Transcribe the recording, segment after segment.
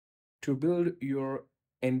To build your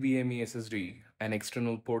NVMe SSD, an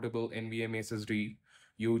external portable NVMe SSD,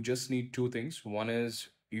 you just need two things. One is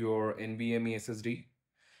your NVMe SSD.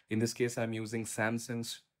 In this case, I'm using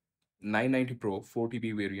Samsung's 990 Pro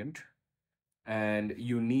 4TB variant, and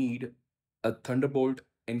you need a Thunderbolt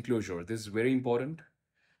enclosure. This is very important.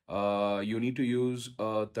 You need to use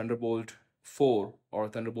a Thunderbolt 4 or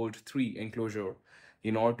Thunderbolt 3 enclosure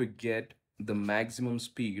in order to get the maximum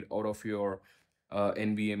speed out of your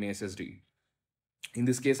NVMe SSD. In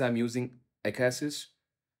this case, I'm using Acasis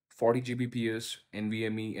 40 Gbps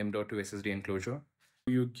NVMe M.2 SSD enclosure.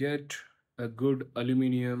 You get a good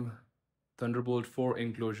aluminum Thunderbolt 4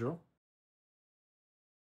 enclosure.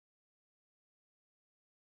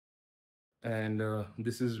 And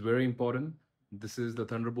this is very important. This is the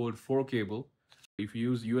Thunderbolt 4 cable. If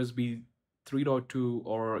you use USB 3.2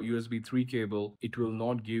 or USB 3 cable, it will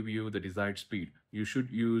not give you the desired speed. You should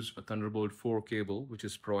use a Thunderbolt 4 cable, which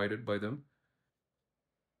is provided by them.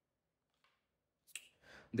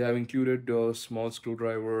 They have included a small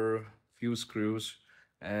screwdriver, few screws,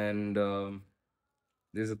 and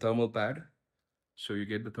there's a thermal pad. So you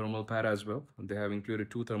get the thermal pad as well. They have included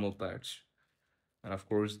two thermal pads, and of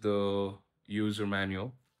course the user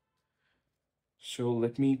manual. So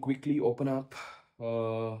let me quickly open up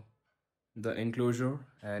the enclosure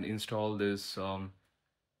and install this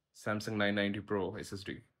Samsung 990 Pro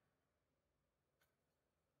SSD.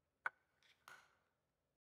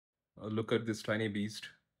 Look at this tiny beast.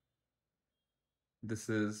 This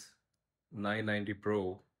is 990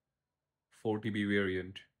 Pro 4TB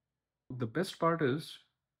variant. The best part is,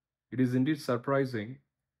 it is indeed surprising.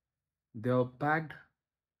 They have packed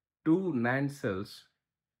two NAND cells,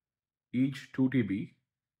 each 2TB,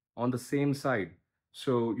 on the same side.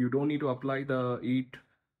 So you don't need to apply the heat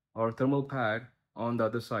or thermal pad on the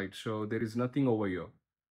other side. So there is nothing over here.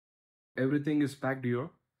 Everything is packed here.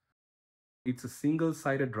 It's a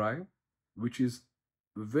single-sided drive, which is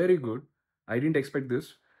very good. I didn't expect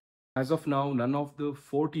this. As of now, none of the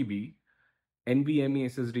 4TB NVMe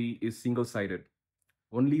SSD is single-sided.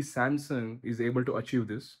 Only Samsung is able to achieve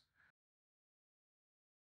this.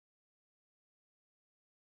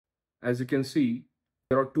 As you can see,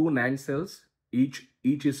 there are two NAND cells, each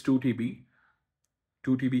is 2TB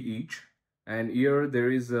each. And here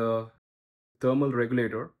there is a thermal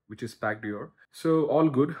regulator, which is packed here. So all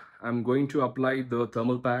good. I'm going to apply the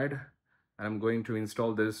thermal pad, and I'm going to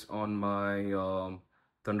install this on my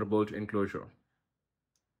Thunderbolt enclosure.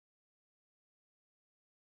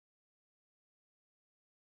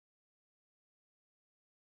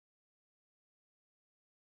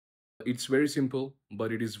 It's very simple,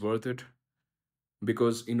 but it is worth it,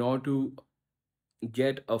 because in order to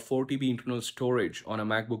get a 4TB internal storage on a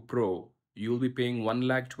MacBook Pro, you'll be paying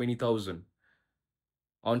 1,20,000.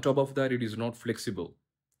 On top of that, it is not flexible.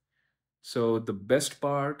 So the best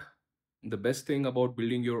thing about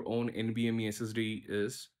building your own NVMe SSD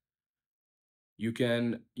is you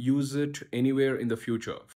can use it anywhere in the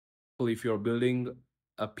future. If you're building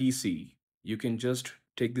a PC, you can just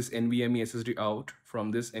take this NVMe SSD out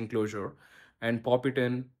from this enclosure and pop it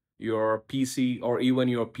in your PC or even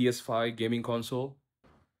your PS5 gaming console.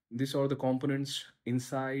 These are the components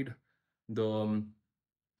inside the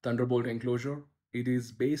Thunderbolt enclosure. It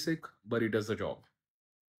is basic, but it does the job.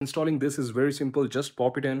 Installing this is very simple. Just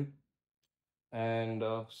pop it in and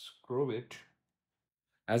screw it.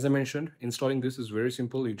 As I mentioned, installing this is very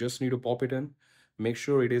simple. You just need to pop it in, make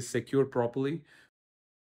sure it is secured properly.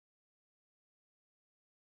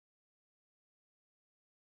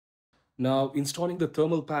 Now, installing the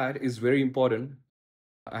thermal pad is very important.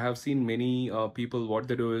 I have seen many people, what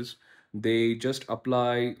they do is they just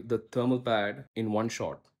apply the thermal pad in one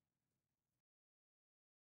shot.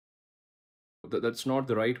 That's not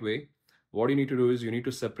the right way. What you need to do is you need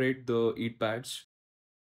to separate the heat pads.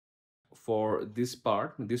 For this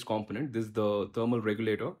part, this component, this is the thermal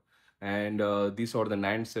regulator, and these are the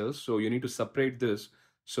NAND cells. So you need to separate this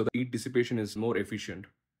so the heat dissipation is more efficient.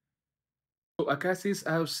 So Acasis,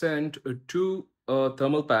 I have sent two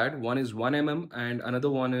thermal pad. One is 1 mm and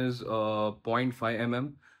another one is 0.5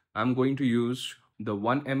 mm. I'm going to use the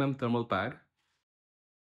 1 mm thermal pad.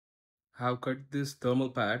 I have cut this thermal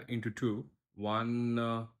pad into two.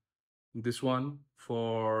 This one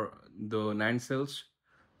for the NAND cells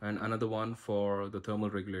and another one for the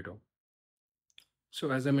thermal regulator.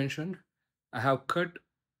 So as I mentioned, I have cut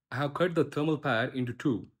the thermal pad into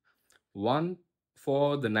two. One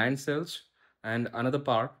for the NAND cells and another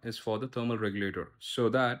part is for the thermal regulator, so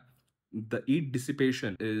that the heat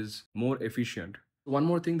dissipation is more efficient. One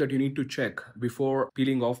more thing that you need to check before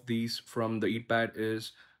peeling off these from the heat pad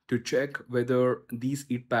is to check whether these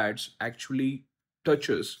heat pads actually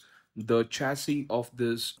touches the chassis of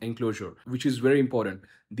this enclosure, which is very important.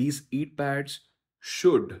 These heat pads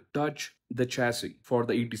should touch the chassis for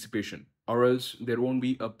the heat dissipation, or else there won't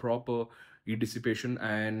be a proper heat dissipation,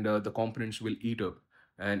 and the components will heat up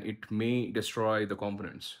and it may destroy the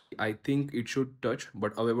components. I think it should touch,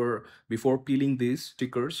 but however, before peeling these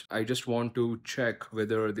stickers, I just want to check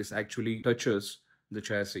whether this actually touches the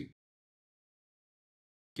chassis.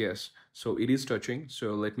 Yes, so it is touching.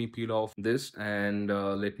 So let me peel off this and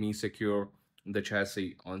let me secure the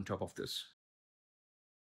chassis on top of this.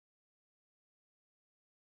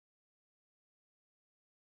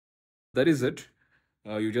 That is it.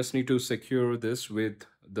 You just need to secure this with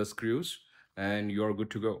the screws and you're good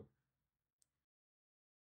to go.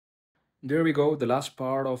 There we go. The last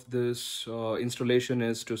part of this installation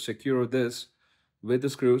is to secure this with the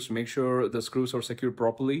screws. Make sure the screws are secured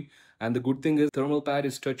properly. And the good thing is thermal pad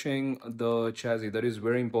is touching the chassis. That is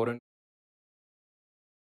very important.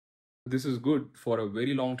 This is good for a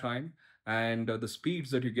very long time, and the speeds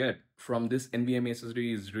that you get from this NVMe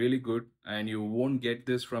SSD is really good, and you won't get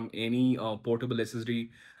this from any portable SSD.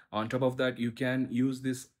 On top of that, you can use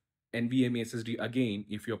this NVMe SSD again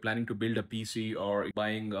if you're planning to build a PC or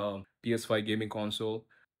buying a PS5 gaming console.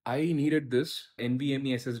 I needed this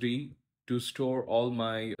NVMe SSD to store all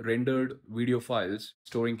my rendered video files,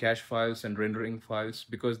 storing cache files and rendering files,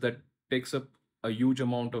 because that takes up a huge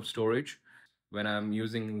amount of storage when I'm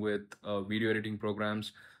using with video editing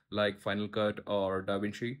programs like Final Cut or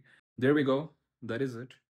DaVinci. There we go. That is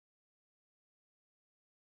it.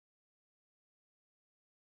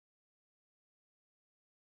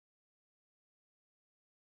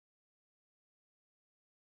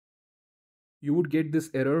 You would get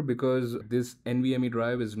this error because this NVMe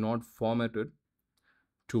drive is not formatted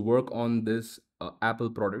to work on this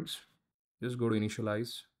Apple products. Just go to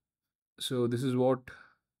initialize. So this is what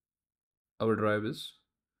our drive is.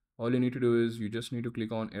 All you need to do is you just need to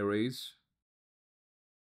click on erase.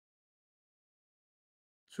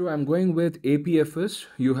 So I'm going with APFS.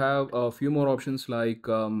 You have a few more options like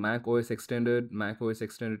Mac OS Extended, Mac OS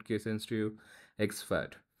Extended Case Sensitive,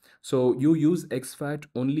 exFAT. So you use exFAT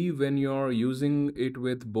only when you're using it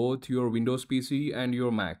with both your Windows PC and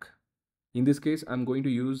your Mac. In this case, I'm going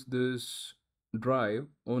to use this drive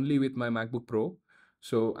only with my MacBook Pro.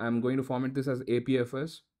 So I'm going to format this as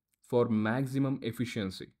APFS for maximum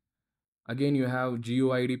efficiency. Again, you have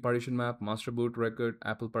GUID partition map, master boot record,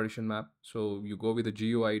 Apple partition map. So you go with the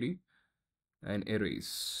GUID and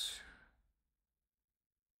erase.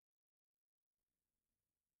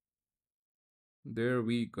 There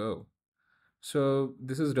we go. So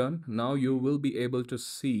this is done. Now you will be able to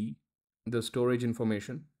see the storage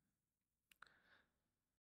information.